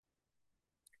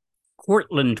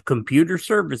Cortland Computer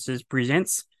Services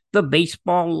presents the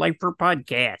Baseball Lifer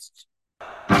Podcast.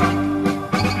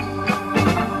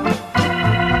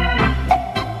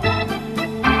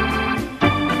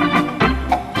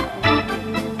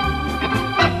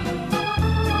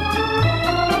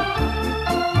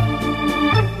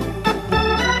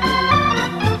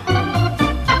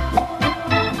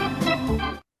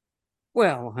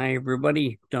 Well, hi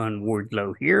everybody, Don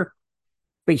Wardlow here,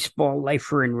 Baseball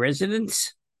Lifer in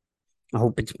residence. I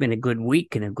hope it's been a good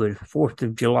week and a good 4th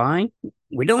of July.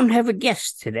 We don't have a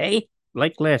guest today.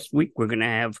 Like last week, we're going to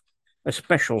have a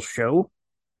special show,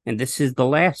 and this is the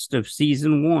last of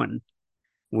season 1.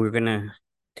 We're going to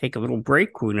take a little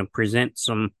break. We're going to present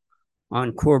some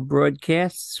encore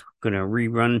broadcasts. We're going to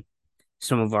rerun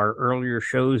some of our earlier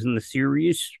shows in the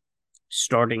series.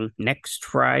 Starting next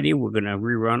Friday, we're going to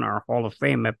rerun our Hall of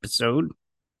Fame episode,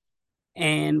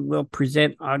 and we'll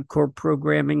present encore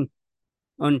programming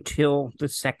until the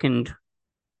second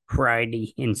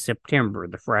Friday in September,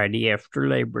 the Friday after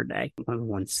Labor Day. And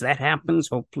once that happens,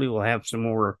 hopefully we'll have some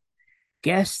more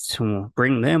guests and we'll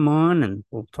bring them on and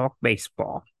we'll talk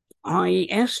baseball. I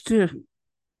asked a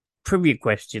trivia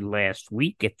question last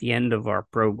week at the end of our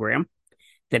program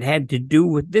that had to do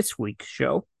with this week's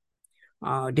show.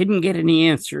 Didn't get any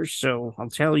answers, so I'll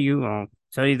tell you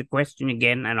the question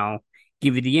again and I'll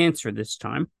give you the answer this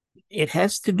time. It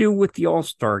has to do with the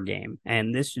All-Star Game,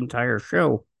 and this entire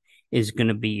show is going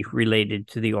to be related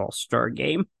to the All-Star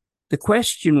Game. The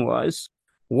question was,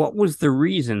 what was the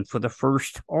reason for the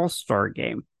first All-Star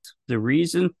Game? The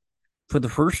reason for the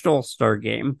first All-Star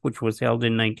Game, which was held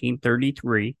in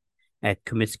 1933 at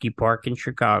Comiskey Park in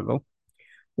Chicago,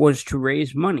 was to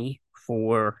raise money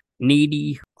for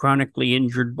needy, chronically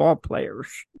injured ball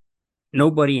players.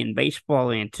 Nobody in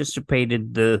baseball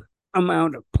anticipated the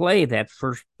amount of play that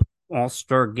first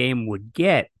All-Star Game would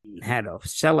get. It had a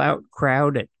sellout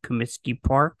crowd at Comiskey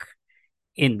Park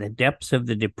in the depths of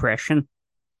the Depression.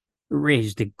 It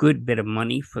raised a good bit of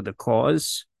money for the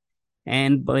cause,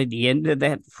 and by the end of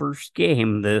that first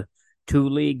game, the two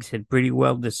leagues had pretty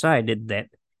well decided that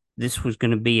this was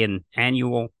going to be an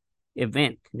annual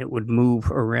event that would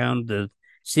move around the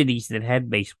cities that had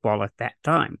baseball at that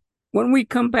time. When we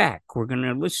come back, we're going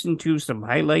to listen to some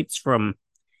highlights from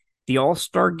the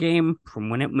All-Star Game,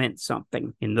 from when it meant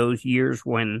something in those years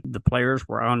when the players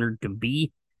were honored to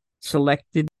be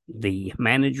selected. The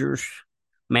managers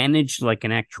managed like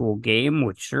an actual game,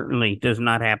 which certainly does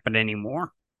not happen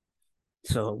anymore.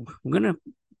 So I'm going to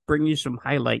bring you some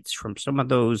highlights from some of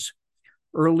those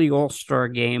early All-Star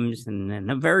games and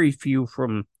then a very few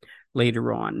from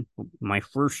later on. My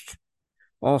first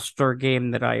All-Star game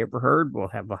that I ever heard, we'll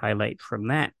have a highlight from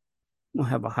that. We'll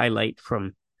have a highlight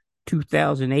from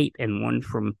 2008 and one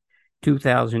from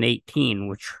 2018,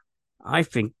 which I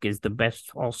think is the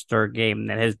best All-Star game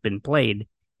that has been played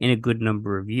in a good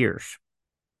number of years.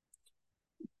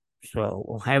 So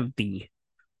we'll have the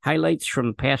highlights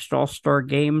from past All-Star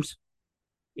games,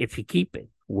 if you keep it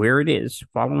where it is,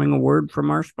 following a word from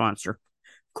our sponsor,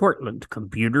 Cortland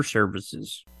Computer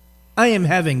Services. I am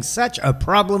having such a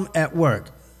problem at work.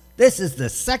 This is the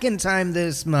second time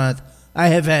this month I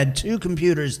have had 2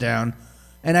 computers down,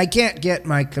 and I can't get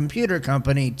my computer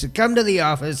company to come to the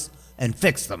office and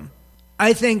fix them.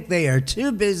 I think they are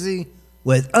too busy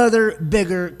with other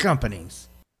bigger companies.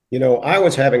 You know, I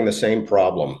was having the same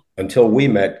problem until we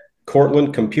met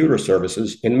Cortland Computer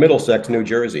Services in Middlesex, New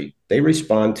Jersey. They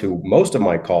respond to most of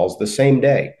my calls the same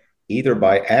day, either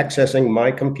by accessing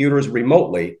my computers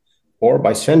remotely or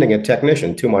by sending a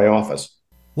technician to my office.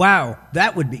 Wow,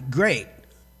 that would be great.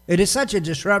 It is such a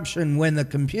disruption when the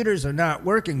computers are not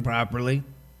working properly.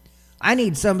 I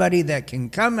need somebody that can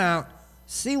come out,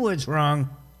 see what's wrong,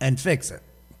 and fix it.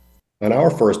 On our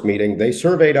first meeting, they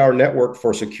surveyed our network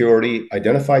for security,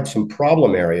 identified some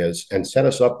problem areas, and set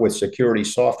us up with security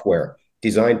software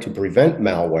designed to prevent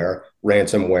malware,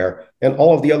 ransomware, and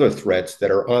all of the other threats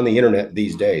that are on the internet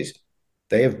these days.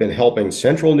 They have been helping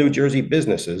Central New Jersey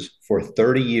businesses for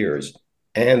 30 years,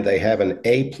 and they have an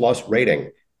A+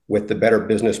 rating with the Better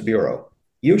Business Bureau.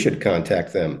 You should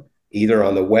contact them either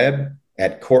on the web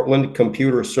at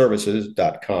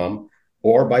cortlandcomputerservices.com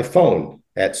or by phone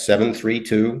at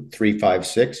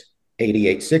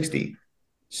 732-356-8860.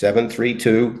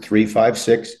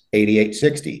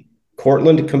 732-356-8860.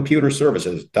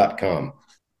 cortlandcomputerservices.com.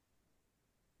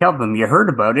 Tell them you heard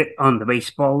about it on the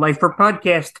Baseball Lifer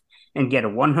podcast and get a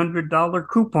 $100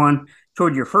 coupon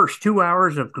toward your first 2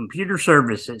 hours of computer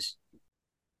services.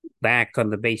 Back on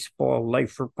the Baseball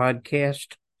Lifer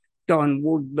podcast, Don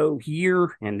Wardlow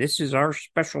here, and this is our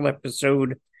special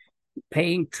episode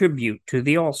paying tribute to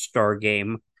the All-Star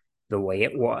Game the way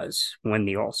it was when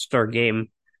the All-Star game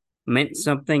meant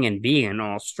something and being an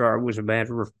All-Star was a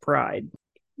matter of pride.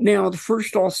 Now, the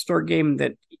first All-Star game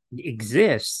that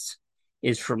exists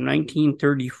is from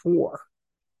 1934.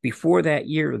 Before that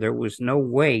year, there was no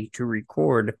way to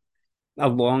record a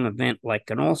long event like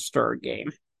an All-Star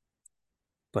game.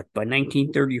 But by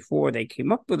 1934, they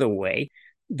came up with a way.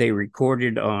 They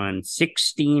recorded on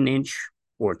 16-inch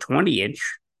or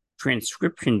 20-inch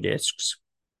transcription discs.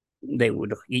 They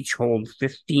would each hold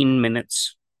 15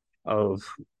 minutes of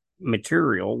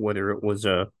material, whether it was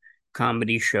a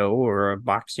comedy show or a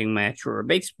boxing match or a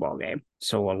baseball game.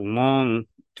 So a long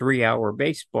 3-hour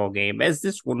baseball game, as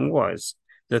this one was,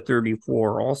 the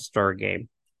 34 All-Star game,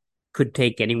 could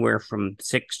take anywhere from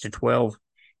 6 to 12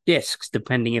 discs,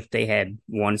 depending if they had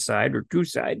one side or two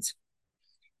sides.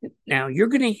 Now, you're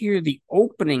going to hear the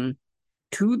opening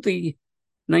to the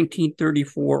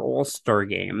 1934 All-Star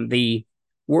game. The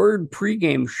word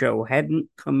pregame show hadn't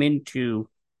come into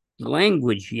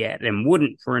language yet and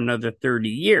wouldn't for another 30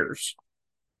 years.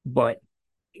 But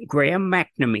Graham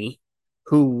McNamee,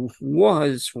 who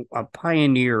was a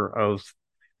pioneer of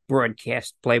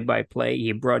broadcast play-by-play,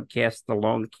 he broadcast the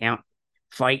long count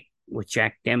fight with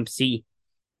Jack Dempsey.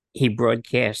 He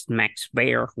broadcast Max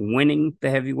Baer winning the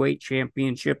heavyweight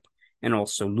championship and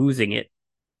also losing it.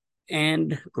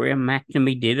 And Graham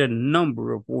McNamee did a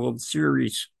number of World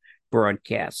Series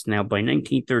broadcasts. Now, by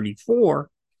 1934,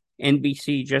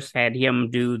 NBC just had him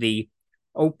do the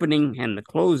opening and the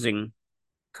closing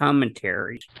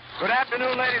commentary. Good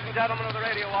afternoon, ladies and gentlemen of the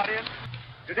radio audience.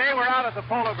 Today we're out at the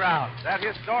Polo Grounds, that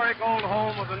historic old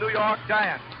home of the New York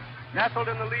Giants, nestled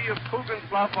in the lee of Coogan's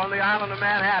Bluff on the island of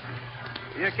Manhattan.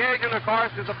 The occasion, of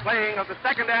course, is the playing of the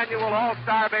second annual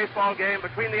All-Star Baseball game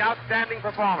between the outstanding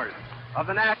performers of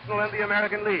the National and the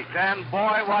American Leagues. And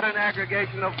boy, what an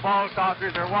aggregation of ball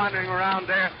tossers are wandering around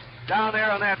there, down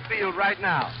there on that field right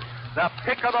now. The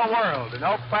pick of the world,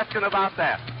 no question about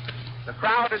that. The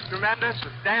crowd is tremendous.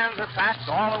 The stands are packed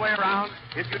all the way around.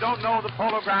 If you don't know the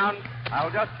Polo Grounds,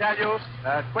 I'll just tell you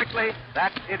quickly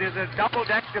that it is a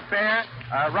double-decked affair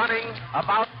running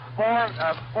about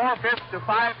 4/5 to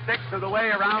 5/6 of the way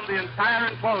around the entire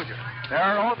enclosure.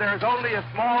 There's only a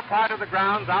small part of the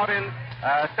grounds out in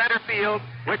center field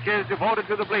which is devoted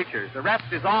to the bleachers. The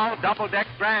rest is all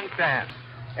double-decked grandstands.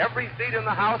 Every seat in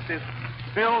the house is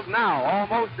filled now,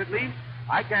 almost at least.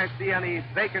 I can't see any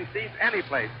vacant seats any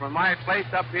place from my place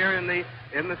up here in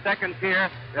the second tier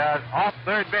off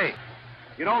third base.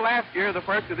 You know, last year the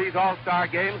first of these All-Star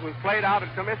games was played out at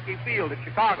Comiskey Field at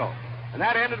Chicago. And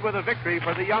that ended with a victory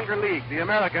for the younger league, the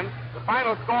American, the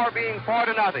final score being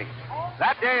 4-0.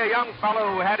 That day, a young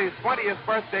fellow who had his 20th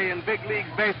birthday in big league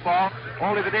baseball,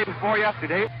 only the day before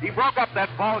yesterday, he broke up that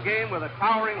ball game with a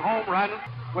towering home run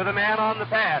with a man on the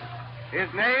pad.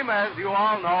 His name, as you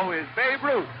all know, is Babe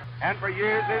Ruth, and for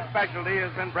years his specialty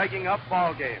has been breaking up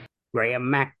ball games. Graham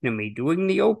McNamee doing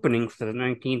the opening for the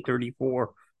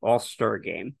 1934 All-Star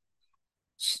game.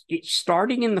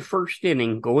 Starting in the first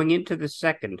inning, going into the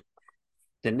second,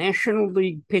 the National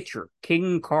League pitcher,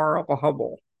 King Carl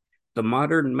Hubbell, the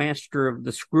modern master of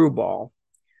the screwball,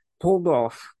 pulled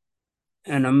off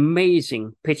an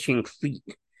amazing pitching feat,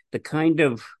 the kind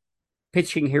of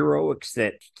pitching heroics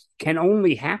that can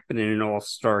only happen in an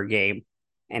All-Star game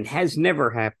and has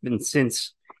never happened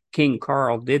since King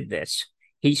Carl did this.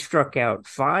 He struck out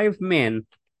 5 men,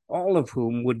 all of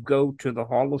whom would go to the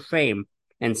Hall of Fame,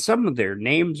 and some of their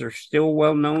names are still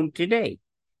well known today.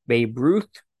 Babe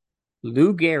Ruth,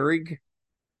 Lou Gehrig,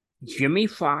 Jimmy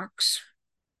Fox,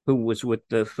 who was with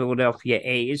the Philadelphia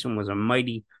A's and was a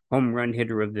mighty home run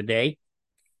hitter of the day,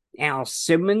 Al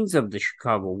Simmons of the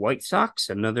Chicago White Sox,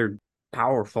 another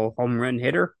powerful home run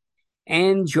hitter,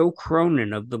 and Joe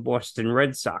Cronin of the Boston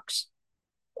Red Sox.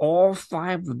 All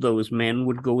 5 of those men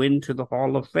would go into the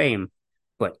Hall of Fame,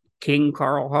 but King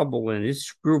Carl Hubbell and his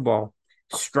screwball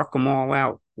struck them all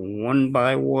out one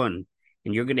by one.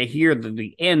 And you're going to hear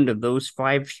the end of those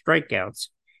 5 strikeouts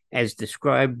as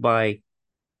described by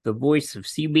the voice of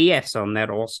CBS on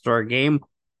that All-Star game,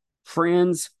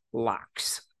 Franz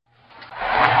Lachs.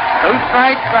 2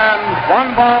 strikes and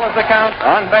 1 ball is the count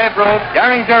on Babe Ruth.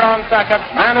 Gehringer on second.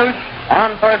 Manouche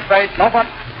on first base. Nobody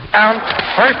down.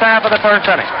 First half of the first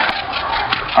inning.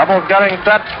 Hubbell's getting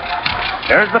set.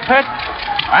 Here's the pitch.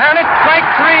 And it's strike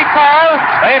 3 call.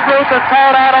 Babe Ruth is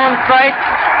called out on strike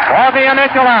for the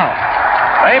initial out.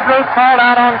 Babe Ruth called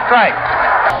out on strike.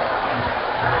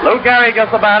 Lou Gehrig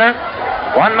gets the batter.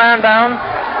 1 man down.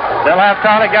 Still have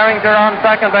Charlie Gehringer on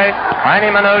second base.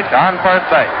 Heine Manouche on first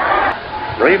base.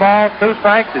 3 balls, 2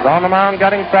 strikes. He's on the mound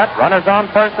getting set. Runners on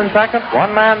first and second.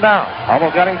 1 man down.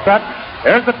 Hubbell getting set.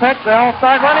 Here's the pitch. They all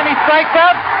start running. He strikes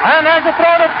out, and there's a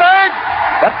throw to third.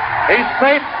 But he's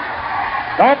safe.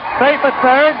 Nope, safe at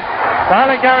third.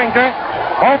 Charlie Gehringer.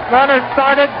 Both runners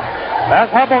started as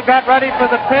Hubble got ready for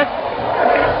the pitch.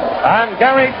 And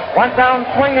Gehrig went down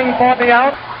swinging for the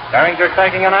out. Gehringer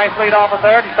taking a nice lead off of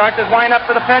third. He starts his wind-up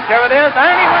to the pitch. Here it is.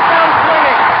 And he went down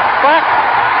swinging.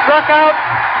 Struck out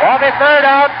for the third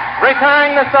out,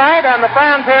 retiring the side, and the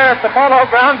fans here at the Polo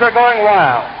Grounds are going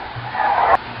wild.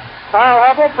 Carl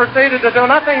Hubble proceeded to do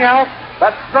nothing else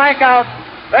but strike out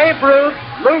Babe Ruth,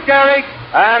 Lou Gehrig,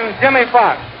 and Jimmy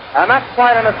Fox. And that's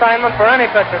quite an assignment for any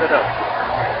pitcher to do.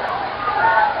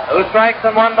 2 strikes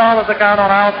and 1 ball is the count on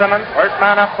Al Simmons. First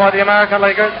man up for the American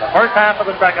Leaguers, the first half of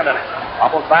the second inning.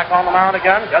 Hubble's back on the mound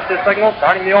again, just his signal,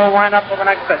 starting the old wind-up for the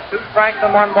next pitch. 2 strikes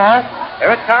and 1 ball.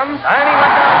 Here it comes, and he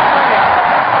went down swinging.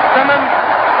 Simmons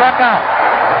struck out.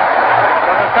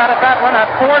 So the set at that one had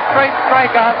 4 straight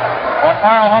strikeouts for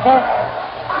Carl Hubble.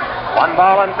 1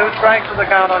 ball and 2 strikes is the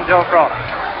count on Joe Cronin.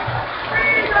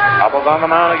 Hubble's on the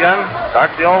mound again,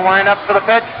 starts the old wind-up for the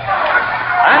pitch,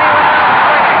 and he went down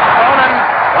swinging. Cronin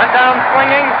went down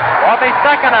swinging for the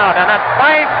second out, and that's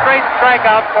 5 straight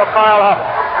strikeouts for Carl Hubble.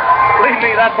 Believe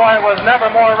me, that boy was never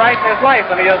more right in his life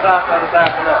than he is out there this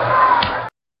afternoon.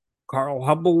 Carl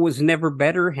Hubble was never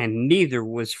better, and neither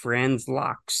was Franz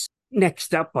Laux.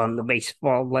 Next up on the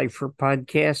Baseball Lifer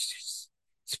podcast,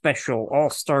 special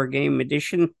All-Star Game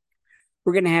edition,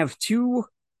 we're going to have 2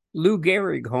 Lou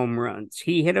Gehrig home runs.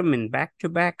 He hit them in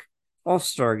back-to-back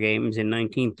All-Star games in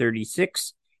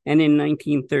 1936 and in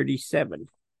 1937.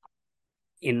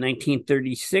 In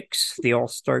 1936, the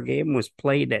All-Star Game was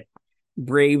played at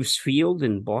Braves Field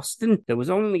in Boston. There was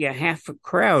only a half a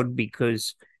crowd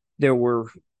because there were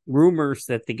rumors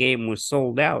that the game was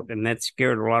sold out, and that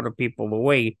scared a lot of people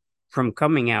away from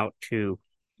coming out to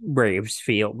Braves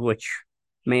Field, which,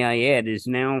 may I add, is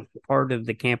now part of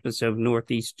the campus of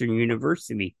Northeastern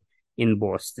University in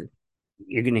Boston.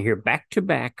 You're going to hear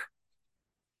back-to-back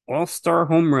All-Star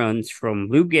home runs from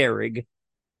Lou Gehrig.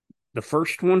 The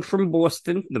first one from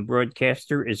Boston, the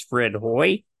broadcaster is Fred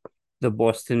Hoy, the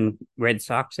Boston Red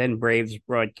Sox and Braves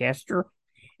broadcaster.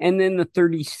 And then the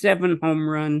 37 home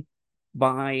run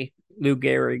by Lou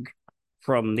Gehrig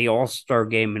from the All-Star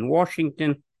Game in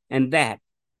Washington, and that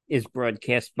is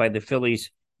broadcast by the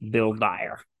Phillies' Bill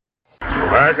Dyer.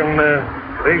 American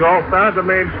League All-Stars have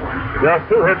made just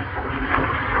 2 hits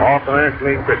off the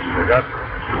National League pitch. They got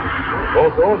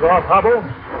both those off Hubble.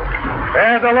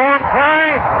 There's a long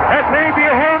fly. That may be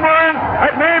a home run.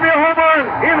 That may be a home run.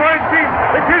 In right field.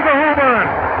 It is a home run.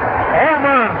 Home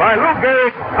run by Lou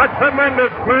Gehrig. A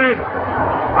tremendous play.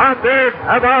 Out there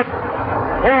about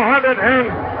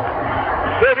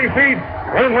 430 feet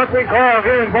in what we call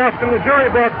here in Boston the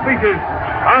jury box bleachers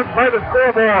out by the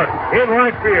scoreboard in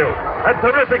right field. A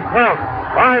terrific count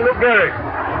by Lou Gehrig.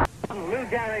 Lou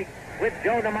Gehrig with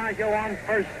Joe DiMaggio on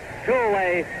first, 2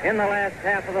 away in the last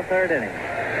half of the third inning.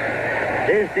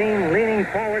 His team leaning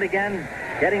forward again,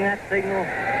 getting that signal.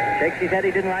 Shakes his head, he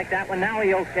didn't like that one. Now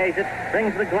he okays it,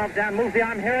 brings the glove down, moves the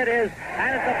arm. Here it is,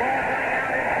 and it's a ball going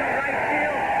out into right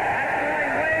field. That's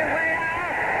going way, way out.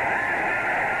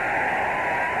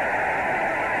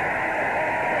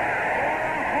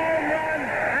 A home run,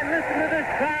 and listen to this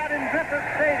crowd in Griffith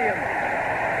Stadium.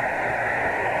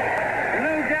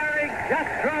 Lou Gehrig just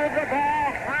drove the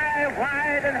ball high,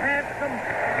 wide, and handsome,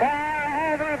 far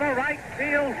over the right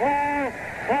field wall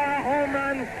for a home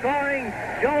run, scoring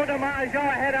Joe DiMaggio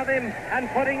ahead of him and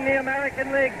putting the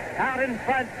American League out in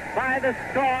front by the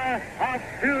score of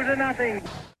 2-0.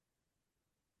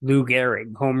 Lou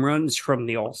Gehrig home runs from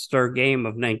the All-Star Game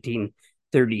of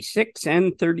 1936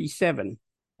 and 37.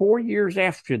 4 years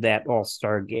after that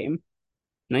All-Star Game,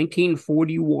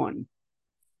 1941,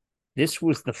 this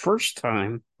was the first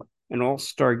time an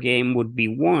All-Star Game would be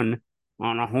won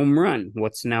on a home run,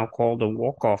 what's now called a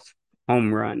walk-off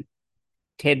home run.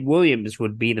 Ted Williams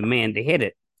would be the man to hit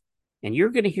it. And you're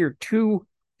going to hear 2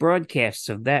 broadcasts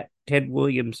of that Ted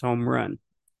Williams home run.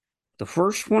 The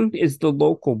first one is the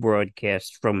local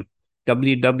broadcast from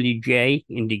WWJ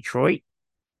in Detroit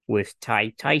with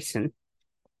Ty Tyson.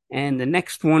 And the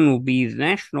next one will be the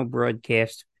national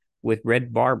broadcast with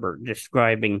Red Barber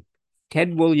describing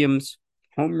Ted Williams'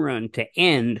 home run to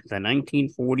end the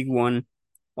 1941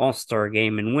 All-Star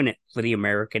Game and win it for the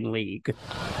American League.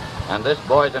 And this,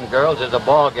 boys and girls, is a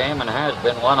ball game and has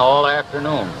been one all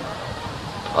afternoon.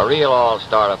 A real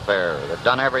all-star affair. They've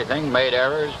done everything, made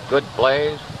errors, good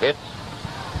plays, hits.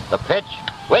 The pitch,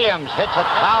 Williams hits a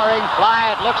towering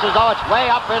fly. It looks as though it's way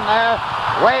up in there,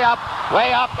 way up,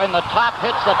 and the top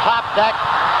hits the top deck,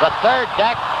 the third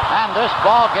deck, and this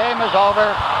ball game is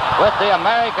over with the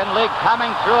American League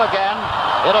coming through again.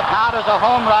 It'll count as a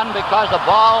home run because the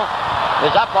ball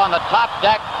is up on the top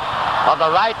deck of the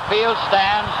right field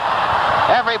stands.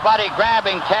 Everybody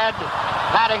grabbing Ted,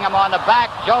 patting him on the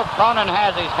back. Joe Cronin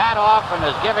has his hat off and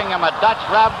is giving him a Dutch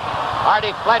rub.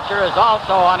 Artie Fletcher is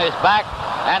also on his back,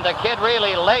 and the kid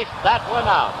really laced that one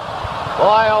out.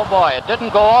 Boy, oh boy, it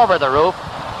didn't go over the roof,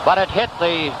 but it hit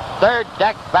the third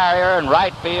deck barrier in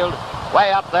right field, way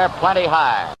up there plenty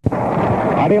high.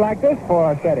 How do you like this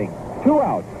for a setting? 2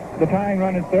 outs. The tying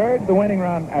run at third, the winning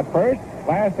run at first,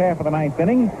 last half of the ninth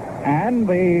inning, and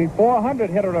the 400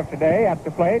 hitter of today at the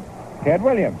plate, Ted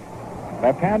Williams.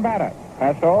 Left-hand batter.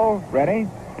 Pasto, ready,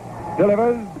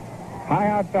 delivers, high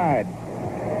outside.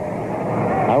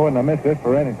 I wouldn't have missed this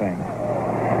for anything.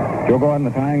 Joe Gordon,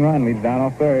 the tying run, leads down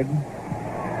off third.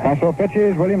 Pasto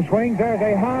pitches, Williams swings, there's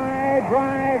a high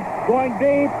drive, going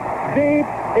deep, deep.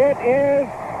 It is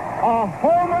a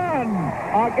home run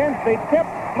against the tip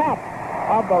top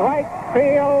of the right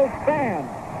field stand.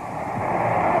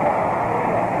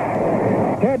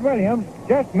 Ted Williams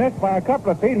just missed by a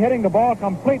couple of feet, hitting the ball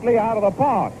completely out of the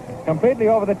park, completely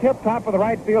over the tip top of the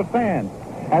right field stand.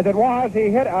 As it was,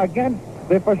 he hit against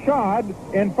the facade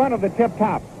in front of the tip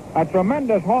top. A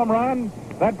tremendous home run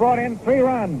that brought in 3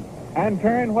 runs and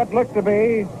turned what looked to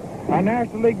be a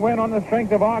National League win on the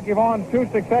strength of Archie Vaughan's 2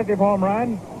 successive home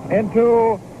runs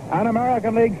into an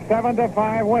American League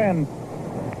 7-5 win.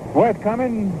 Worth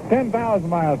coming 10,000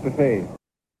 miles to see.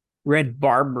 Red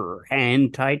Barber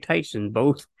and Ty Tyson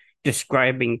both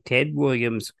describing Ted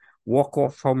Williams'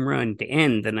 walk-off home run to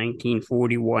end the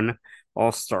 1941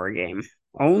 All-Star Game.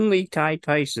 Only Ty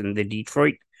Tyson, the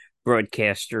Detroit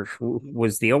broadcaster,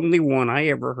 was the only one I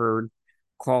ever heard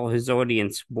call his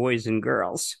audience boys and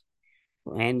girls.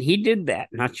 And he did that,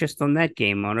 not just on that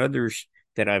game, on others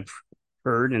that I've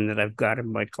heard and that I've got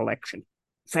in my collection.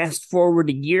 Fast forward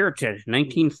a year to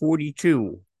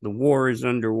 1942. The war is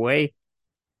underway,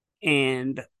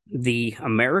 and the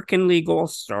American League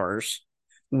All-Stars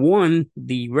won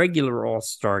the regular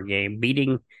All-Star game,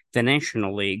 beating the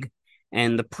National League.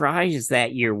 And the prize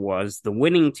that year was the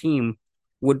winning team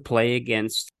would play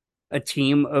against a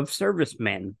team of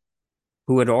servicemen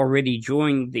who had already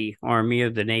joined the Army or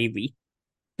the Navy.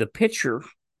 The pitcher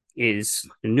is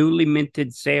the newly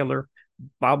minted sailor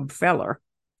Bob Feller,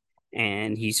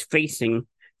 and he's facing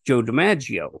Joe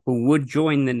DiMaggio, who would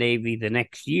join the Navy the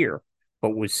next year,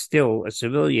 but was still a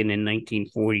civilian in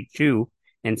 1942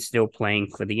 and still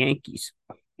playing for the Yankees.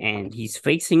 And he's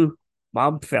facing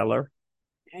Bob Feller,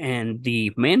 and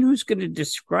the man who's going to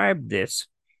describe this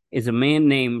is a man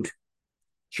named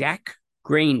Jack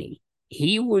Graney.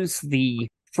 He was the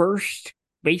first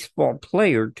baseball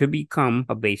player to become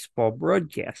a baseball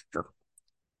broadcaster.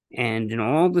 And in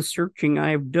all the searching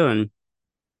I've done,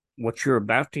 what you're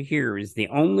about to hear is the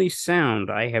only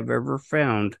sound I have ever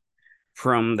found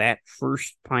from that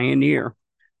first pioneer,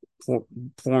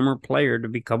 former player to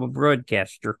become a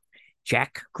broadcaster,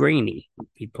 Jack Graney.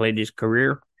 He played his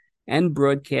career and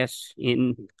broadcast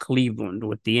in Cleveland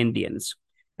with the Indians.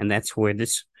 And that's where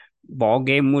this ball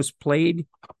game was played.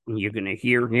 And you're going to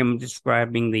hear him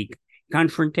describing the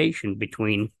confrontation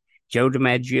between Joe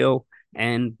DiMaggio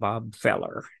and Bob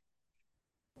Feller.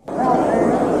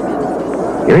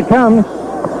 Here it comes.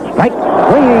 Strike,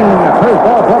 swing. First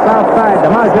ball broke outside.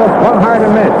 DiMaggio swung hard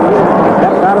and missed. He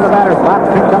steps out of the batter's box,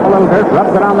 picks up a little dirt,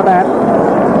 rubs it on the bat.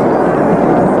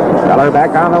 Feller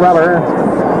back on the rubber.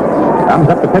 Comes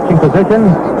up to pitching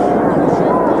position.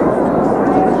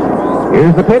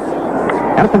 Here's the pitch.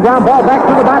 And it's a ground ball back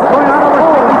to the box, going out over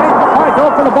second.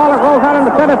 Goes for the ball. It rolls out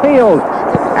into center field.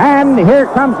 And here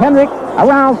comes Hendrick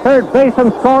around third base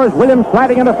and scores. Williams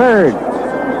sliding into third.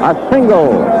 A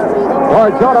single for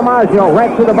Joe DiMaggio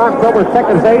right through the box over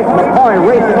second base. McCoy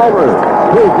racing over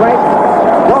to his right.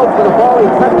 Goes for the ball.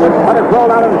 He touched it, but it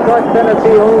rolled out into short center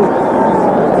field.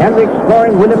 Hendrick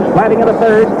scoring. Williams sliding into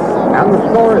third. And the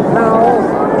score is now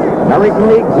American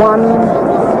League 1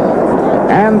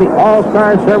 and the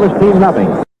All-Star Service Team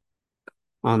nothing.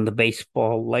 On the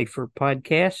Baseball Lifer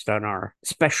podcast, on our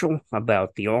special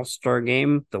about the All-Star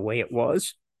Game, the way it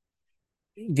was,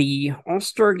 the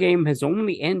All-Star Game has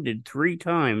only ended 3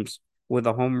 times with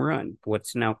a home run,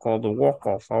 what's now called a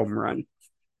walk-off home run.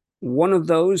 One of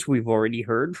those we've already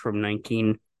heard from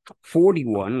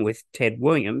 1941 with Ted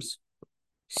Williams.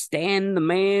 Stan the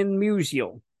Man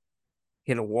Musial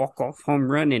hit a walk-off home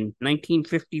run in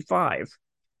 1955.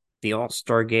 The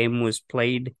All-Star Game was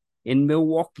played in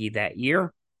Milwaukee that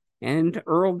year, and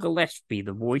Earl Gillespie,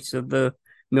 the voice of the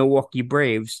Milwaukee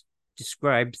Braves,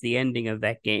 describes the ending of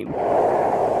that game. In the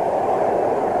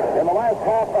last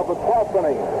half of the 12th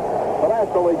inning, The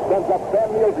National League sends up Stan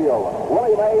Musial,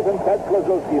 Willie Mays, and Ted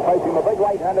Kluszewski facing the big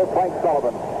right-hander Frank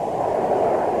Sullivan.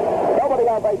 Nobody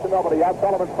on base and nobody out.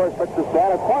 Sullivan's first pitch to Stan.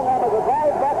 It's swung on as a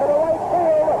drive back to the right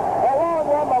field. A long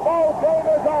run. The ball game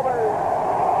is over.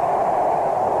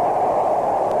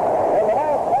 In the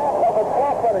last half of the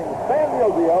 12th inning, Stan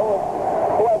Musial,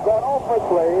 who has gone 0 for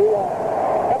 3,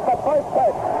 hit the first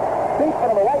pitch deep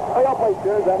into the right field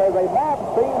bleachers, and there's a mob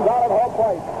scene down at home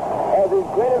plate as he's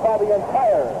greeted by the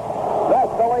entire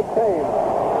National League team.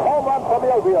 Home run from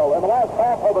Musial in the last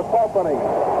half of the 12th inning.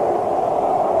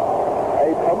 A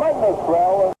tremendous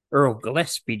thrill. Earl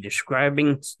Gillespie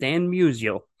describing Stan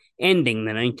Musial ending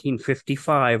the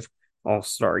 1955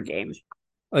 All-Star Game.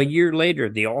 A year later,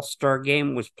 the All-Star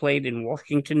Game was played in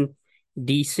Washington,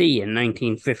 D.C. in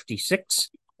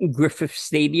 1956. Griffith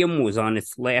Stadium was on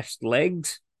its last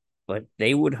legs, but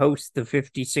they would host the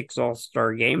 56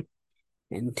 All-Star Game.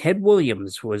 And Ted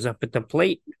Williams was up at the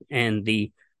plate, and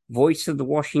the voice of the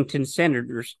Washington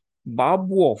Senators, Bob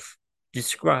Wolf,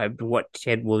 described what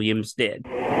Ted Williams did.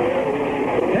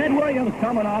 Ted Williams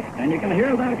coming up, and you can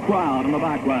hear that crowd in the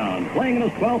background, playing in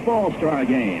his 12th All-Star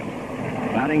Game.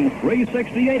 Batting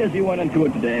 .368 as he went into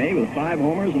it today, with 5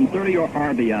 homers and 30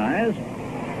 RBIs.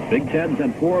 Big Ted's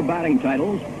had 4 batting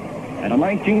titles, and in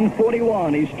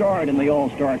 1941 he starred in the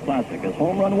All-Star Classic as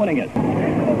home run winning it.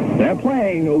 They're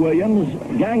playing Williams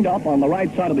ganged up on the right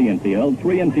side of the infield,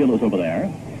 3 infielders over there.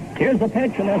 Here's the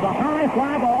pitch, and there's a high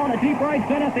fly ball in a deep right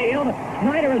center field.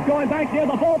 Snyder is going back near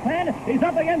the bullpen. He's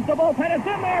up against the bullpen. It's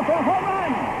in there for a home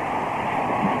run.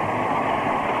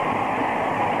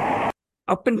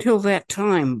 Up until that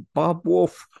time, Bob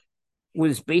Wolf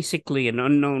was basically an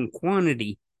unknown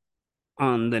quantity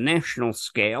on the national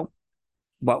scale.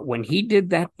 But when he did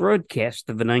that broadcast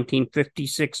of the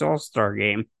 1956 All-Star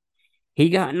Game, he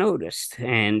got noticed,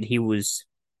 and he was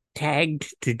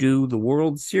tagged to do the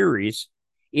World Series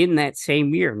in that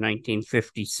same year,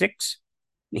 1956.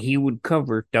 He would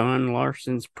cover Don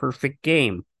Larsen's perfect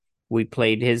game. We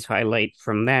played his highlight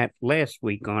from that last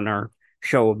week on our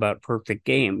show about perfect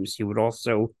games. He would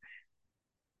also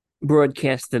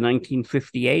broadcast the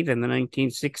 1958 and the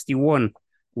 1961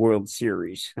 World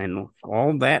Series, and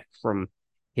all that from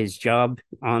his job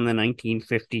on the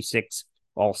 1956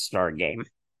 All-Star Game.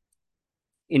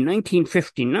 In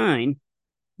 1959,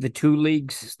 the two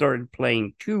leagues started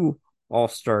playing 2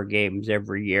 All-Star games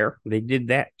every year. They did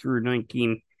that through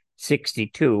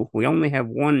 1962. We only have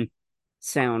one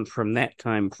sound from that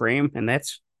time frame, and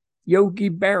that's Yogi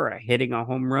Berra hitting a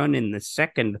home run in the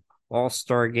second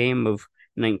All-Star game of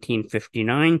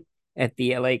 1959 at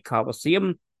the LA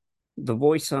Coliseum. The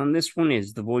voice on this one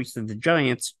is the voice of the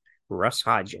Giants, Russ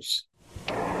Hodges.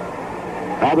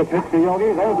 Now the pitch to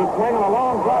Yogi. There's a swing and a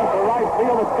long drive to right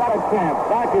field. It's got a chance.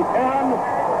 Back is Aaron,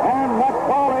 and that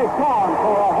ball is gone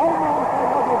for a home run for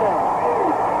Yogi Berra.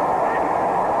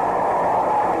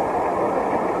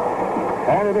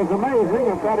 And it is amazing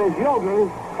that is Yogi's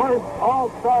first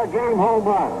All-Star Game home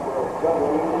run.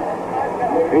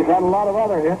 He's had a lot of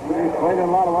other hits, and he's played in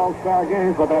a lot of All-Star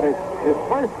games, but that is his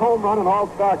first home run in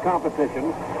All-Star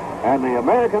competition, and the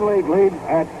American League leads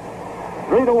at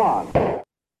 3-1.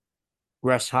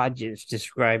 Russ Hodges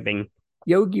describing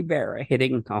Yogi Berra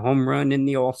hitting a home run in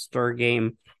the All-Star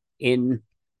Game in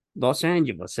Los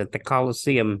Angeles at the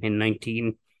Coliseum in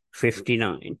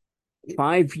 1959.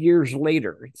 5 years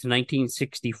later, it's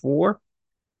 1964.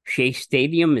 Shea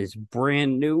Stadium is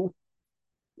brand new.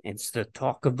 It's the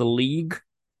talk of the league,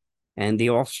 and the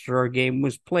All-Star Game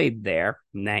was played there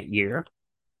in that year.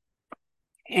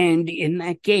 And in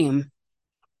that game,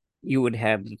 you would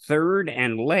have the third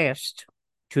and last,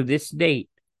 to this date,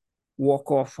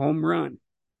 walk-off home run.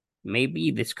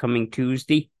 Maybe this coming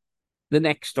Tuesday, the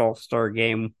next All-Star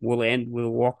Game will end with a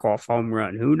walk-off home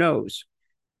run. Who knows?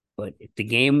 But the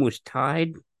game was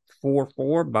tied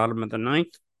 4-4, bottom of the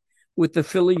ninth, with the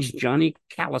Phillies' Johnny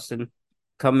Callison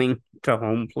coming to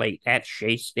home plate at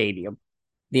Shea Stadium.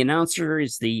 The announcer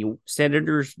is the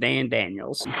Senators' Dan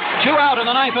Daniels. 2 out in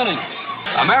the ninth inning.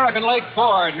 American League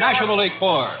 4, National League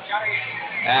 4.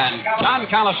 And John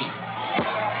Callison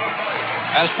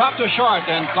has popped to short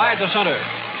and flied to center.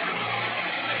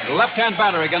 Left-hand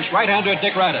batter against right-hander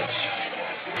Dick Raditz.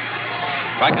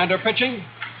 Right-hander pitching.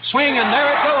 Swing, and there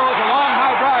it goes. A long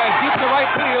high drive deep to right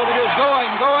field. It is going.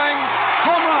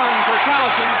 Home run for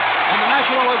Callison, and the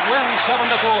National League wins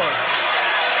 7-4.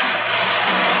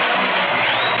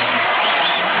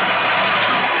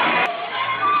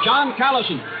 John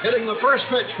Callison hitting the first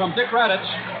pitch from Dick Raditz.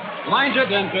 Lines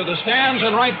it into the stands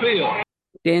in right field.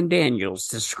 Dan Daniels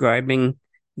describing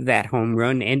that home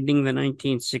run ending the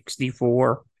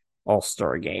 1964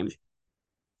 All-Star Game.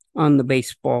 On the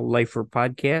Baseball Lifer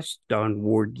podcast, Don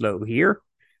Wardlow here,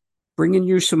 bringing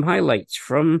you some highlights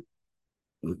from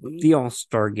the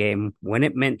All-Star Game when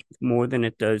it meant more than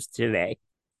it does today.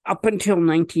 Up until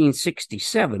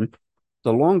 1967,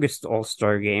 the longest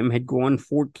All-Star Game had gone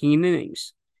 14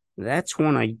 innings. That's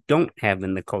one I don't have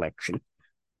in the collection.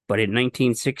 But in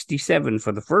 1967,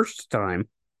 for the first time,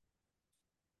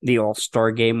 the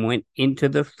All-Star Game went into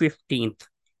the 15th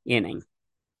inning.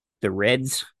 The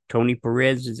Reds, Tony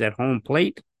Perez is at home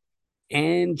plate,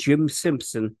 and Jim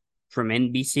Simpson from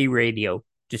NBC Radio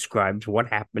describes what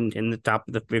happened in the top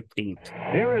of the 15th.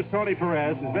 Here is Tony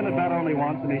Perez, who's been at bat only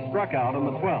once, and he struck out on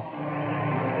the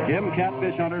 12th. Jim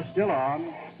Catfish Hunter still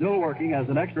on, still working. As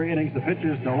an extra innings, the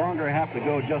pitchers no longer have to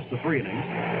go just the 3 innings.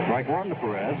 Strike one to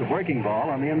Perez, a breaking ball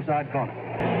on the inside corner.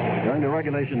 During the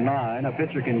regulation 9, a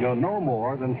pitcher can go no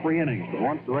more than 3 innings. But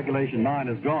once the regulation 9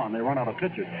 is gone, they run out of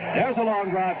pitchers. There's a long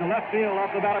drive to left field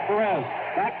off the bat of Perez.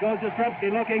 Back goes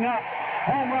Yastrzemski looking up.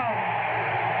 Home run.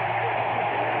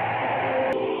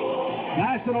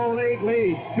 National League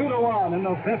leads 2-1 in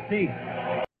the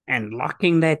 15th. And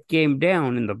locking that game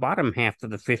down in the bottom half of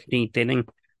the 15th inning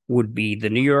would be the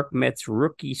New York Mets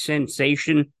rookie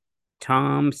sensation,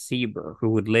 Tom Seaver, who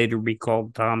would later be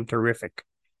called Tom Terrific.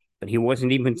 But he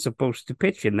wasn't even supposed to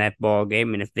pitch in that ball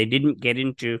game, and if they didn't get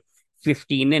into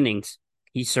 15 innings,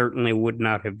 he certainly would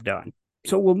not have done.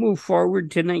 So we'll move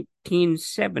forward to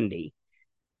 1970.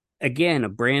 Again, a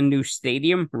brand new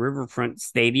stadium, Riverfront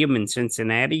Stadium in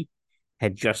Cincinnati,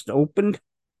 had just opened,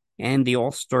 and the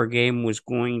All-Star Game was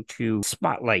going to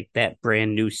spotlight that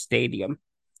brand new stadium.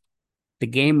 The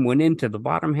game went into the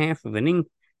bottom half of inning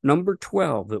number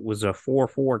 12. It was a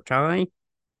 4-4 tie,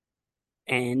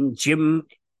 and Jim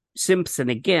Simpson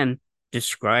again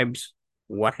describes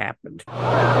what happened.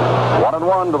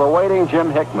 1-1 to the waiting Jim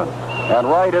Hickman, and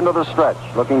right into the stretch.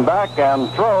 Looking back and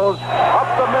throws up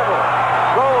the middle.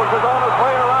 Rose is on his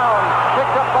way around,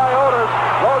 picked up by Otis.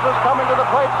 Rose is coming to the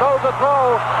plate, throws a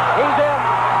throw. He's in.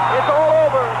 It's all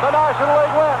over. The National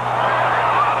League wins.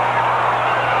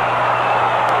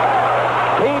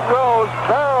 Pete Rose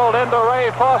barreled into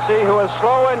Ray Fosse, who is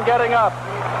slow in getting up,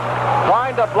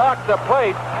 trying to block the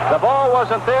plate. The ball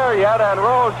wasn't there yet, and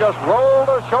Rose just rolled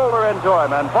a shoulder into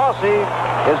him, and Fosse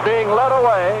is being led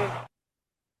away.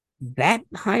 That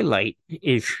highlight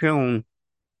is shown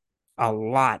a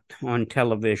lot on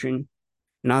television,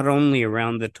 not only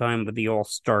around the time of the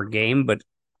All-Star Game, but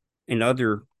in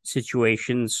other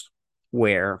situations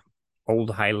where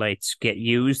old highlights get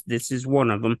used. This is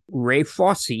one of them. Ray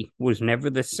Fosse was never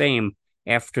the same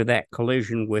after that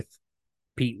collision with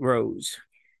Pete Rose.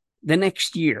 The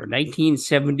next year,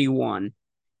 1971,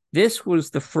 this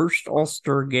was the first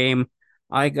All-Star Game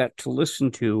I got to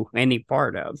listen to any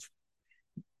part of.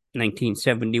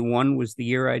 1971 was the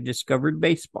year I discovered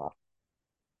baseball.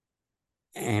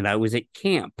 And I was at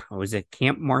camp. I was at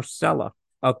Camp Marcella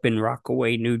up in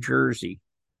Rockaway, New Jersey.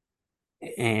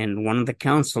 And one of the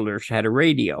counselors had a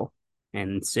radio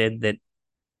and said that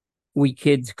we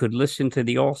kids could listen to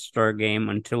the All-Star Game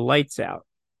until lights out.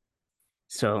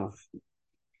 So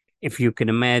if you can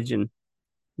imagine,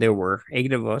 there were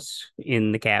 8 of us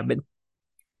in the cabin,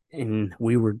 and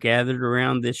we were gathered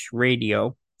around this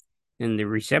radio, and the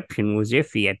reception was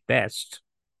iffy at best.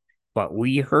 But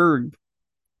we heard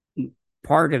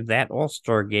part of that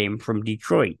All-Star Game from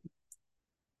Detroit.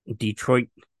 Detroit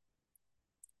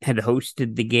had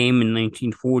hosted the game in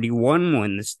 1941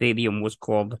 when the stadium was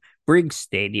called Briggs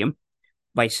Stadium.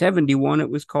 By 71,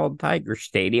 it was called Tiger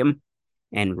Stadium.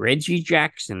 And Reggie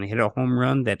Jackson hit a home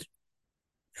run that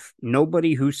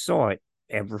nobody who saw it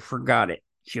ever forgot it.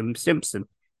 Jim Simpson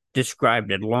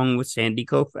described it along with Sandy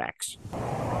Koufax.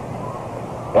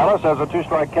 Ellis has a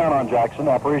 2-strike count on Jackson.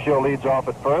 Aparicio leads off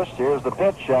at first. Here's the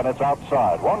pitch, and it's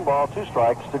outside. 1 ball, 2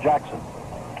 strikes to Jackson.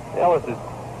 Ellis is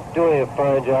doing a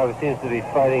fine job. He seems to be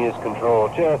fighting his control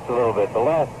just a little bit. The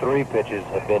last 3 pitches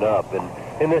have been up, and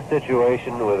in this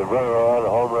situation with a runner on, a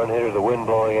home run hitter, the wind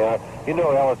blowing out, you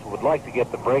know Ellis would like to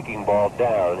get the breaking ball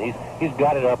down. He's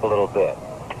got it up a little bit.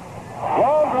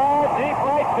 Long drive, deep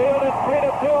right field. It's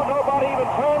 3-2. Nobody even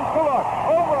turns to look.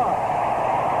 Home run.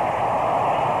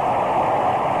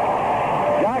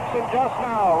 Jackson just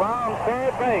now around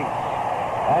third base.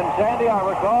 And Sandy, I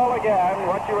recall again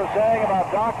what you were saying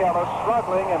about Doc Ellis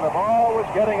struggling, and the ball was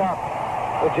getting up.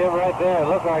 Well, Jim, right there, it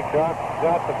looked like Doc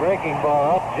got the breaking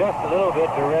ball up just a little bit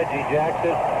to Reggie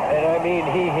Jackson, and I mean,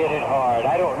 he hit it hard.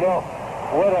 I don't know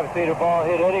what I've seen a ball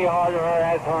hit any harder or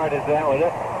as hard as that one.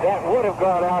 That would have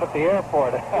gone out at the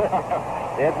airport.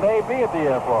 It may be at the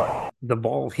airport. The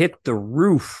ball hit the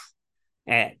roof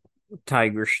at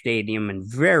Tiger Stadium and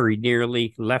very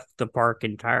nearly left the park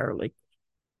entirely.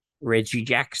 Reggie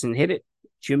Jackson hit it.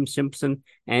 Jim Simpson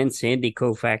and Sandy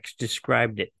Koufax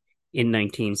described it in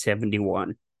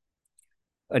 1971.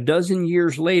 A dozen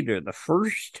years later, the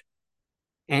first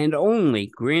and only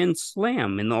Grand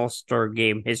Slam in All-Star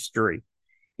Game history.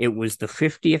 It was the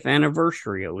 50th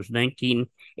anniversary. It was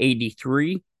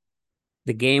 1983.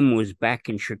 The game was back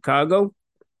in Chicago.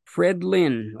 Fred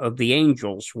Lynn of the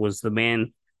Angels was the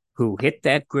man who hit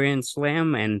that Grand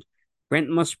Slam, and Brent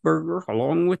Musburger,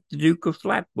 along with the Duke of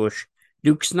Flatbush,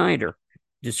 Duke Snider,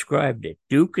 described it.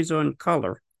 Duke is on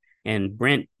color, and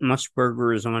Brent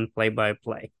Musburger is on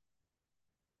play-by-play.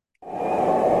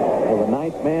 Well, the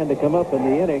ninth man to come up in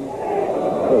the inning.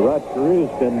 Rod Carew's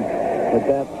been at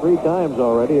that 3 times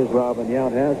already, as Robin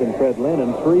Yount has, and Fred Lynn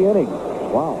in 3 innings.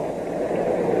 Wow.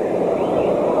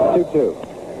 2-2.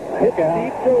 Hit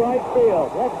deep to right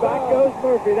field. That back goes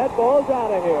Murphy. That ball's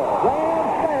out of here. Grand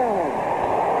slam.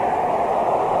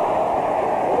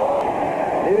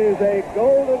 It is a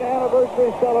golden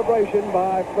anniversary celebration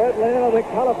by Fred Lynn of the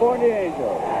California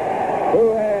Angels,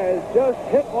 who has just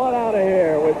hit one out of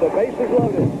here with the bases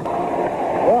loaded.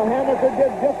 Well, Henderson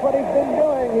did just what he's been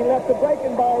doing. He left the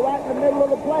breaking ball right in the middle of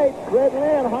the plate. Fred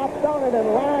Lynn hopped on it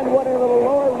and lined one into the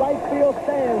lower right field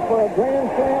stands for a grand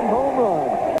slam home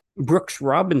run. Brooks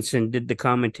Robinson did the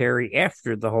commentary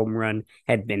after the home run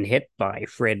had been hit by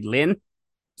Fred Lynn.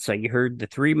 So you heard the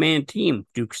 3-man team,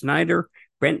 Duke Snider,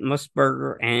 Brent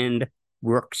Musburger, and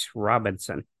Brooks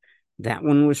Robinson. That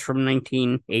one was from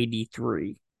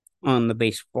 1983. On the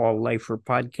Baseball Lifer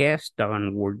podcast,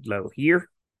 Don Wardlow here.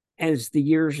 As the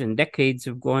years and decades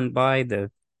have gone by,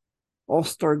 the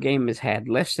All-Star Game has had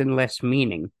less and less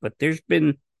meaning, but there's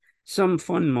been some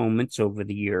fun moments over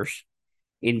the years.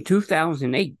 In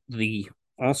 2008, the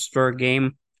All-Star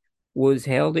Game was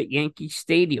held at Yankee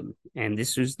Stadium, and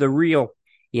this was the real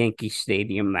Yankee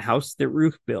Stadium, the house that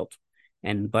Ruth built.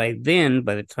 And by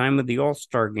the time of the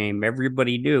All-Star Game,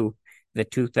 everybody knew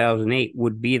that 2008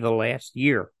 would be the last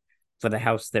year for the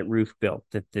house that Ruth built,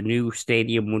 that the new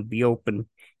stadium would be open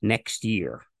next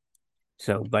year.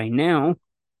 So by now,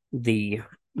 the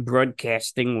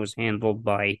broadcasting was handled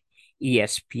by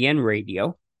ESPN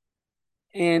Radio.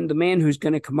 And the man who's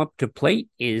going to come up to plate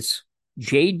is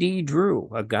J.D. Drew,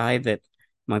 a guy that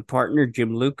my partner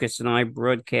Jim Lucas and I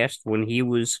broadcast when he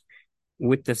was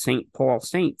with the St. Paul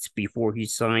Saints before he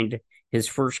signed his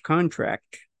first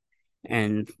contract.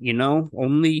 And,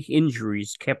 only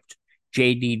injuries kept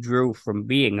J.D. Drew from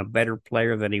being a better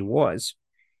player than he was.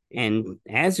 And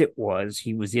as it was,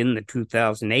 he was in the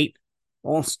 2008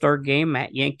 All-Star Game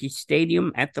at Yankee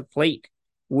Stadium at the plate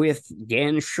with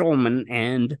Dan Shulman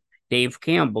and Dave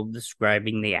Campbell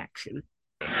describing the action.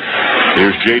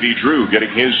 Here's J.D. Drew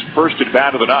getting his first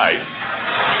at-bat of the night.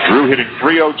 Drew hitting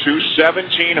 .302,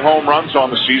 17 home runs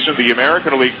on the season, the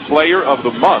American League Player of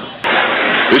the Month.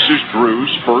 This is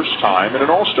Drew's first time in an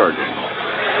All-Star game.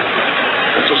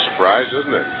 It's a surprise,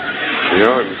 isn't it?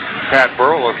 Pat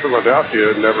Burrell of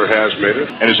Philadelphia never has made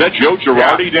it. And is that Joe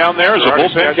Girardi down there as a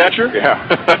bullpen catcher? Yeah.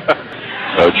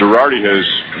 Girardi has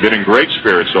been in great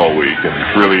spirits all week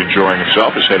and really enjoying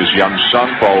himself. Has had his young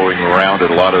son following him around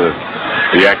at a lot of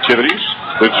the activities.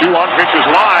 The 2-1 pitch is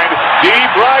lined,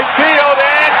 deep right field,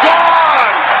 and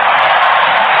gone!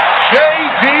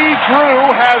 J.D.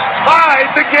 Drew has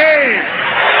tied the game.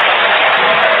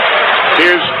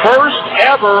 His first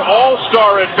ever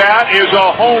All-Star at-bat is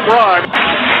a home run.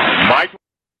 Michael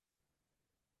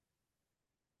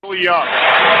Young.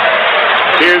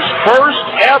 His first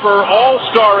ever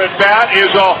All-Star at-bat is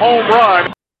a home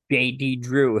run. J.D.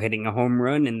 Drew hitting a home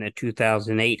run in the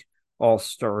 2008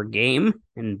 All-Star Game,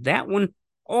 and that one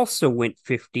also went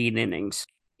 15 innings.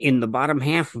 In the bottom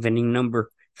half of inning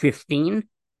number 15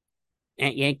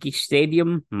 at Yankee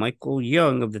Stadium, Michael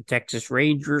Young of the Texas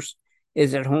Rangers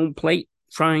is at home plate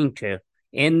trying to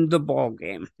end the ball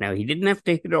game. Now, he didn't have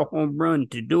to hit a home run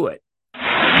to do it.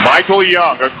 Michael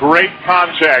Young, a great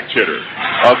contact hitter,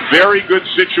 a very good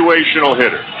situational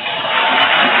hitter.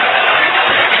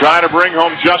 Trying to bring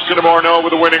home Justin Morneau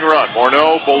with a winning run.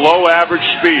 Morneau below average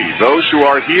speed. Those who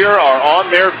are here are on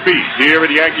their feet here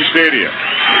at Yankee Stadium.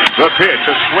 The pitch,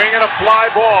 a swing and a fly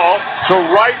ball to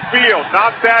right field,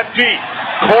 not that deep.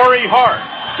 Corey Hart,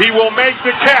 he will make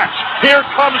the catch. Here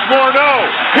comes Morneau.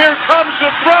 Here comes the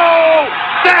throw.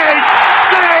 Safe!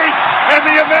 Safe! And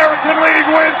the American League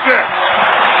wins it.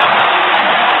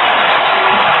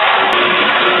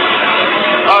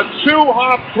 A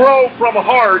 2-hop throw from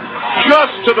Hart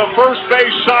just to the first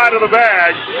base side of the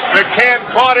bag. McCann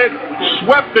caught it,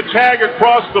 swept the tag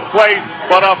across the plate,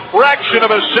 but a fraction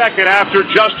of a second after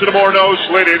Justin Morneau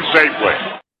slid in safely.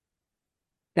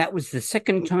 That was the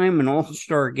second time an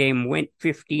All-Star Game went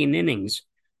 15 innings.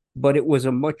 but it was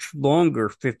a much longer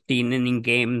 15-inning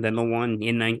game than the one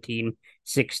in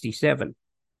 1967.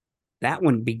 That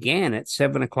one began at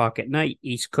 7 o'clock at night,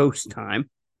 East Coast time,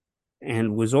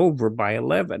 and was over by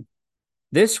 11.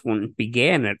 This one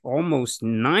began at almost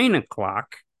 9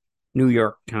 o'clock New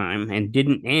York time and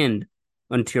didn't end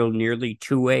until nearly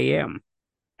 2 a.m.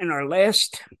 In our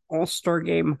last All-Star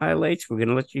Game highlights, we're going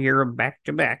to let you hear them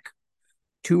back-to-back.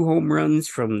 2 home runs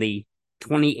from the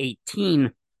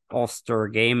 2018 All-Star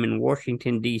Game in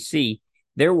Washington, D.C.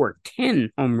 There were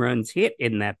 10 home runs hit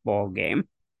in that ball game.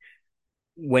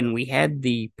 When we had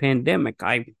the pandemic,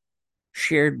 I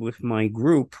shared with my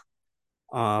group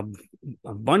a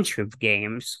bunch of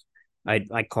games.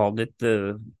 I called it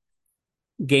the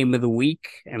Game of the Week,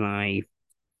 and I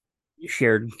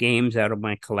shared games out of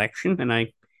my collection, and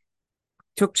I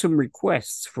took some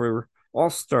requests for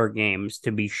All-Star games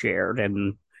to be shared,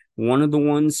 and one of the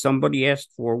ones somebody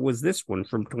asked for was this one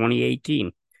from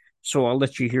 2018. So I'll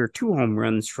let you hear 2 home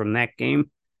runs from that game,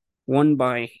 one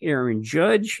by Aaron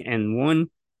Judge and one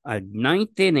a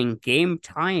 9th-inning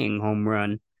game-tying home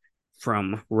run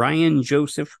from Ryan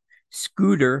Joseph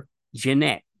Scooter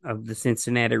Gennett of the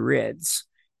Cincinnati Reds.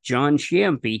 John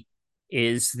Ciampi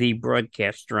is the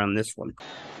broadcaster on this one.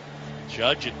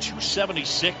 Judge at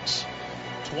 276,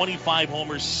 25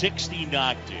 homers, 60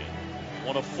 knocked in.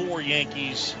 One of 4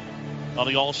 Yankees on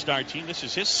the All-Star team. This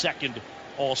is his second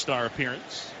All-Star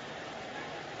appearance.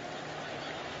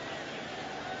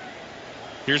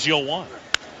 Here's the 0-1.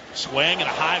 Swing and a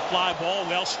high fly ball,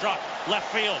 well struck.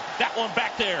 Left field. That one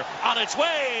back there on its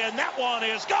way, and that one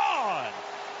is gone.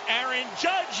 Aaron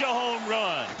Judge, a home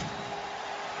run.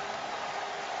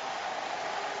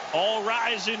 All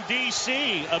rise in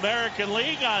D.C. American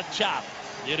League on top.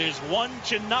 It is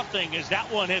 1-0 as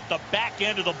that one hit the back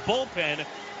end of the bullpen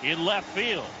in left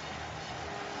field.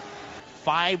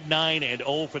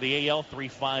 5-9-0 for the AL,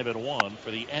 3-5-1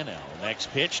 for the NL.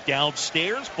 Next pitch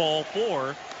downstairs, ball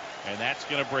 4, and that's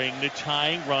going to bring the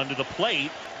tying run to the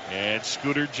plate. And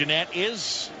Scooter Gennett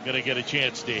is going to get a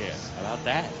chance to hit. How about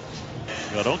that?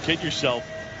 No, don't kid yourself.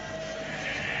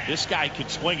 This guy can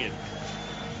swing it.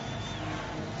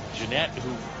 Gennett,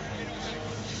 who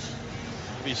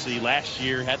obviously last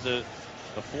year had the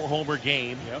 4-homer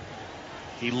game. Yep.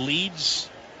 He leads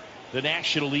the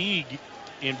National League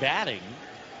in batting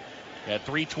at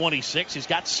 326. He's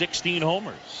got 16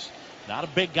 homers. Not a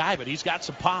big guy, but he's got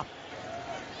some pop.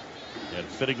 And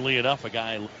fittingly enough, a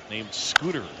guy named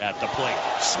Scooter at the plate.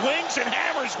 Swings and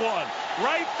hammers one.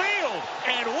 Right field.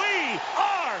 And we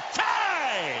are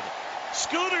tied.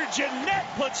 Scooter Gennett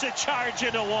puts a charge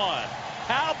into 1.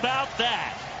 How about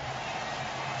that?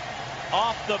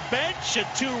 Off the bench, a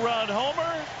 2-run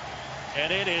homer.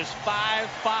 And it is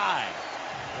 5-5.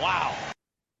 Wow.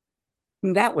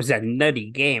 That was a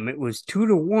nutty game. It was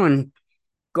 2-1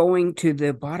 going to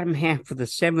the bottom half of the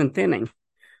 7th inning.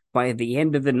 By the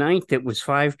end of the 9th, it was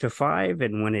 5-5,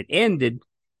 and when it ended,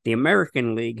 the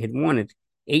American League had won it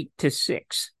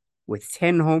 8-6, with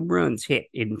 10 home runs hit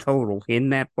in total in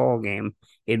that ball game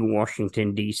in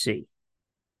Washington, D.C.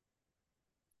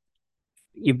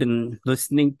 You've been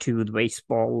listening to the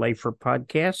Baseball Lifer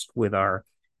podcast with our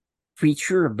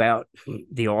feature about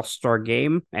the All-Star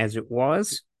game as it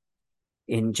was.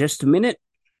 In just a minute,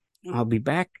 I'll be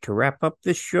back to wrap up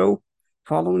this show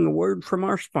following a word from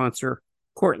our sponsor,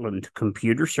 Cortland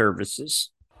Computer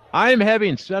Services. I'm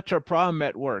having such a problem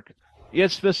at work.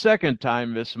 It's the 2nd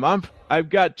time this month. I've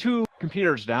got 2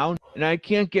 computers down, and I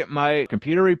can't get my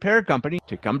computer repair company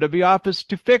to come to the office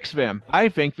to fix them. I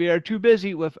think they are too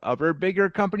busy with other bigger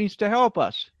companies to help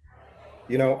us.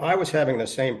 You know, I was having the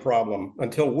same problem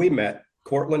until we met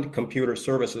Cortland Computer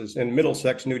Services in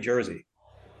Middlesex, New Jersey.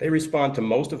 They respond to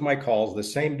most of my calls the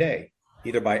same day,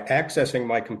 either by accessing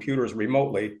my computers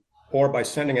remotely or by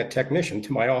sending a technician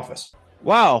to my office.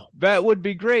 Wow, that would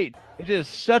be great. It is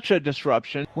such a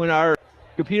disruption when our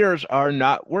computers are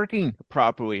not working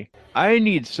properly. I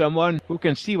need someone who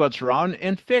can see what's wrong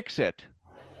and fix it.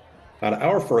 On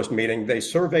our first meeting, they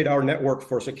surveyed our network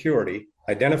for security,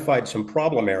 identified some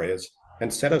problem areas,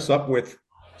 and set us up with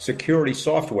security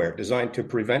software designed to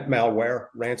prevent malware,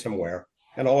 ransomware,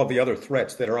 and all of the other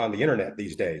threats that are on the internet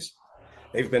these days.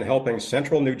 They've been helping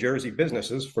central New Jersey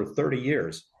businesses for 30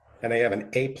 years, and they have an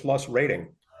A+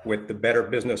 rating with the Better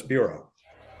Business Bureau.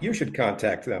 You should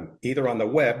contact them either on the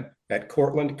web at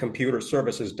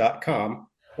cortlandcomputerservices.com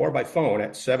or by phone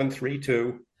at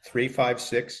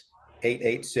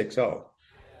 732-356-8860.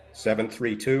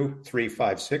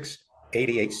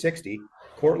 732-356-8860,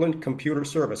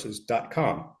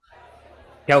 cortlandcomputerservices.com.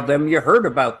 Tell them you heard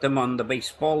about them on the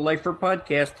Baseball Lifer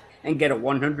podcast and get a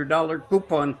 $100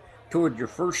 coupon toward your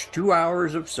first 2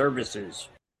 hours of services.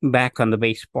 Back on the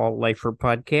Baseball Lifer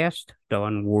podcast,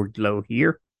 Don Wardlow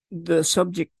here. The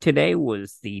subject today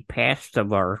was the past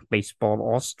of our baseball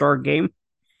all-star game,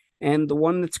 and the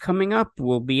one that's coming up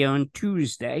will be on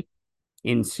Tuesday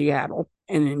in Seattle.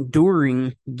 And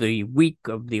during the week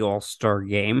of the all-star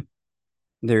game,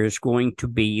 there's going to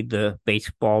be the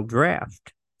baseball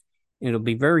draft. It'll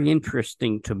be very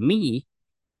interesting to me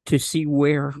to see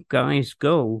where guys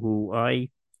go who I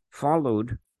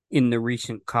followed in the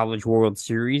recent College World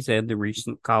Series and the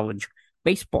recent college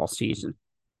baseball season.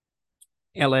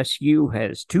 LSU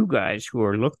has two guys who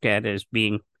are looked at as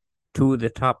being two of the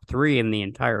top three in the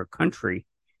entire country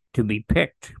to be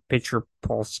picked, pitcher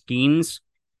Paul Skeens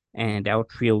and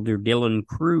outfielder Dylan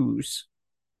Cruz.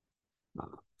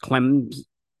 Clem's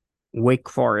Wake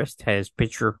Forest has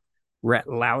pitcher Rhett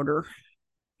Lauder,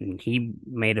 and he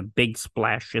made a big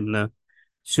splash in the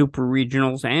Super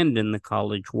Regionals and in the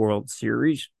College World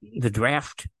Series. The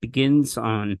draft begins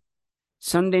on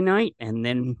Sunday night and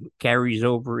then carries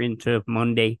over into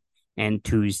Monday and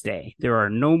Tuesday. There are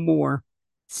no more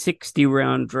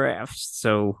 60-round drafts,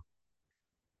 so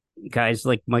guys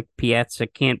like Mike Piazza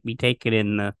can't be taken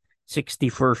in the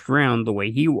 61st round the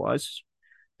way he was.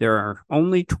 There are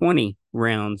only 20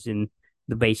 rounds in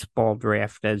the baseball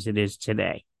draft as it is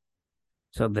today.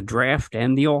 So the draft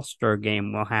and the All-Star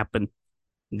game will happen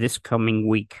this coming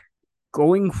week.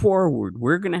 Going forward,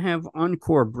 we're going to have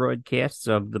encore broadcasts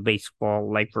of the Baseball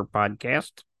Lifer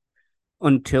podcast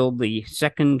until the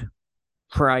second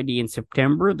Friday in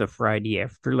September, the Friday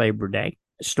after Labor Day.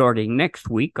 Starting next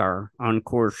week, our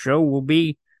encore show will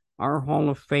be our Hall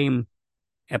of Fame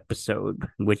episode,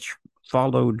 which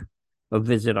followed a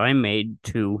visit I made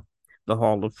to the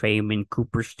Hall of Fame in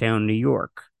Cooperstown, New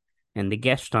York. And the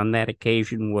guest on that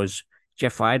occasion was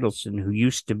Jeff Idelson, who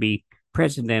used to be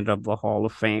president of the Hall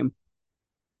of Fame.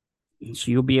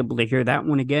 So you'll be able to hear that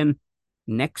one again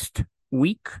next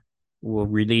week. We'll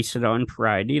release it on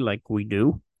Friday like we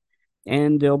do.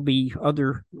 And there'll be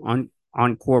other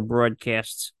encore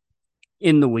broadcasts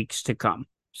in the weeks to come.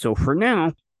 So for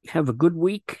now, have a good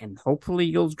week, and hopefully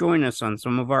you'll join us on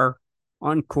some of our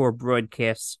encore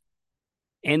broadcasts.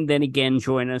 And then again,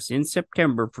 join us in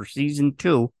September for Season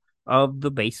 2 of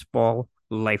the Baseball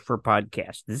Lifer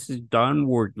podcast. This is Don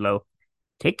Wardlow.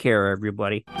 Take care,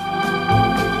 everybody.